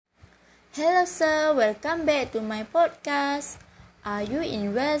Hello sir, welcome back to my podcast. Are you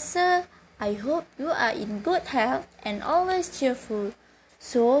in well sir? I hope you are in good health and always cheerful.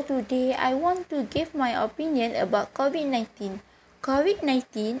 So today I want to give my opinion about COVID-19.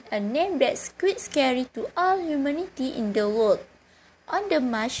 COVID-19, a name that's quite scary to all humanity in the world. On the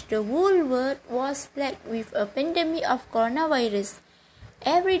March, the whole world was plagued with a pandemic of coronavirus.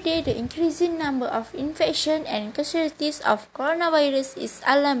 Every day, the increasing number of infections and casualties of coronavirus is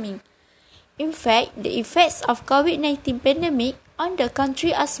alarming. In fact, the effects of COVID-19 pandemic on the country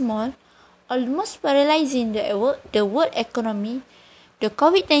are small, almost paralyzing the world economy. The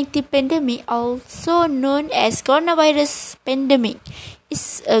COVID-19 pandemic, also known as coronavirus pandemic,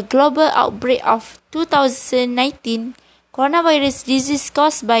 is a global outbreak of 2019 coronavirus disease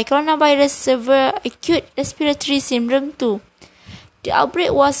caused by coronavirus severe acute respiratory syndrome 2. The outbreak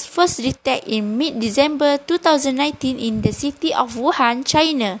was first detected in mid-December 2019 in the city of Wuhan,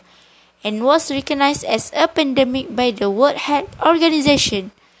 China, and was recognized as a pandemic by the World Health Organization.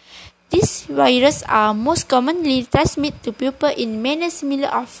 These viruses are most commonly transmitted to people in manner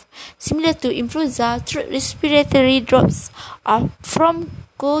similar to influenza through respiratory drops or from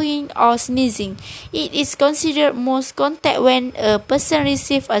coughing or sneezing. It is considered most contact when a person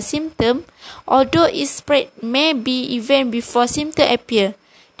receives a symptom, although its spread may be even before symptoms appear.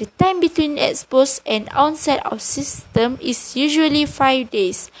 The time between exposure and onset of symptoms is usually 5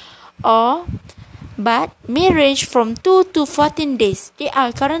 days, but may range from 2 to 14 days. There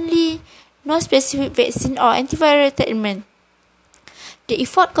are currently no specific vaccine or antiviral treatment. The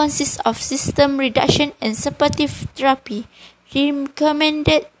effort consists of symptom reduction and supportive therapy.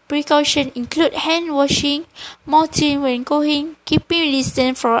 Recommended precautions include hand washing, mouthing when coughing, keeping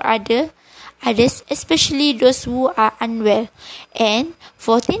distance from others, especially those who are unwell, and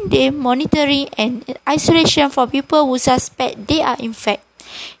 14-day monitoring and isolation for people who suspect they are infected.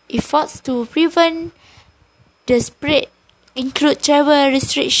 Efforts to prevent the spread include travel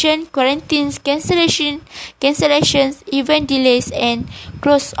restrictions, quarantines, cancellations, event delays, and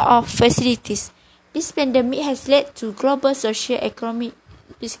close of facilities. This pandemic has led to global socio-economic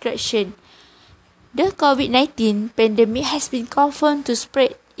disruption. The COVID-19 pandemic has been confirmed to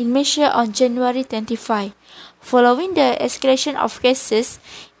spread in Malaysia on January 25. Following the escalation of cases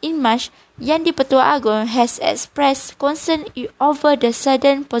in March, Yang di-Pertuan Agong has expressed concern over the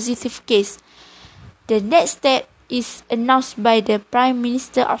sudden positive case. The next step is announced by the Prime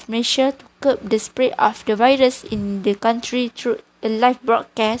Minister of Malaysia to curb the spread of the virus in the country through a live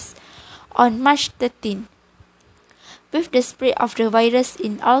broadcast on March 13. With the spread of the virus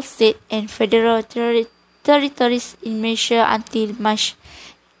in all states and federal territories in Malaysia until March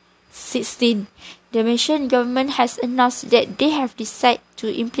 16, the Malaysian government has announced that they have decided to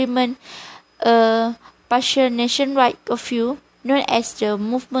implement a partial nationwide curfew known as the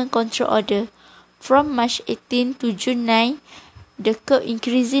Movement Control Order. From March 18 to June 9, the curb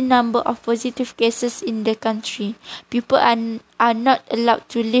increasing number of positive cases in the country. People are not allowed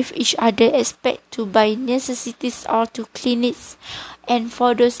to leave each other except to buy necessities or to clinics, and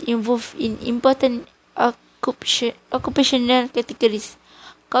for those involved in important occupational categories.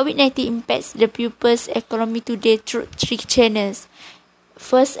 COVID-19 impacts the people's economy today through 3 channels.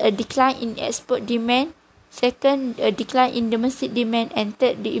 First, a decline in export demand. Second, a decline in domestic demand. And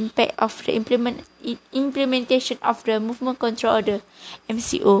third, the impact of the implementation of the Movement Control Order,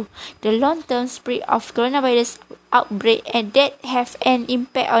 MCO. The long-term spread of coronavirus outbreak and that have an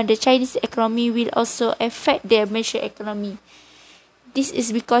impact on the Chinese economy will also affect the Malaysian economy. This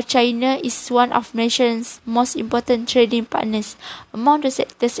is because China is one of Malaysia's most important trading partners. Among the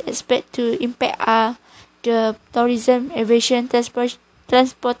sectors expected to impact are the tourism, aviation,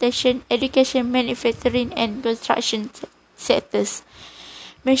 transportation, education, manufacturing, and construction sectors.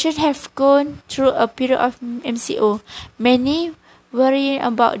 Malaysians have gone through a period of MCO, many worrying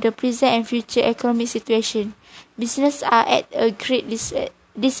about the present and future economic situation. Businesses are at a great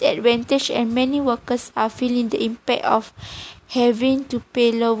disadvantage and many workers are feeling the impact of having to pay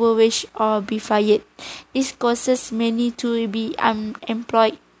lower wage or be fired. This causes many to be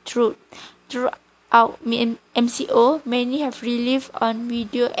unemployed throughout MCO. Many have relied on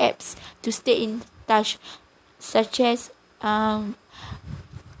video apps to stay in touch, such as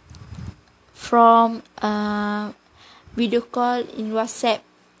from video call in WhatsApp.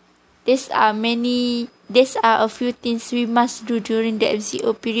 These are a few things we must do during the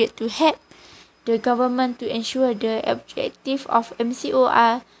MCO period to help the government to ensure the objective of MCO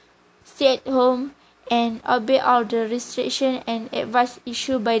are stay at home and obey all the restrictions and advice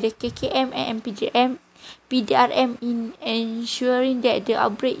issued by the KKM and PDRM in ensuring that the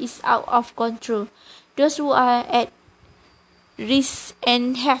outbreak is out of control. Those who are at risk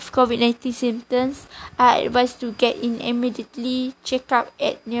and have COVID-19 symptoms are advised to get in immediately check up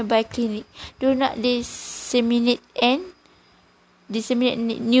at nearby clinic. Do not disseminate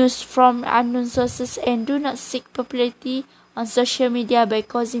news from unknown sources, and do not seek popularity on social media by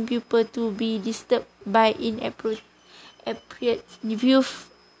causing people to be disturbed by inappropriate views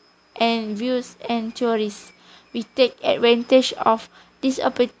and theories. We take advantage of this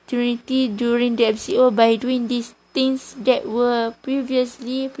opportunity during the MCO by doing these things that were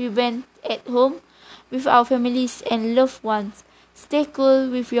previously prevented at home with our families and loved ones. Stay cool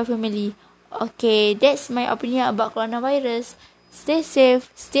with your family. Okay, that's my opinion about coronavirus. Stay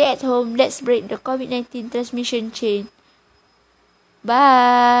safe, stay at home. Let's break the COVID-19 transmission chain.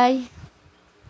 Bye.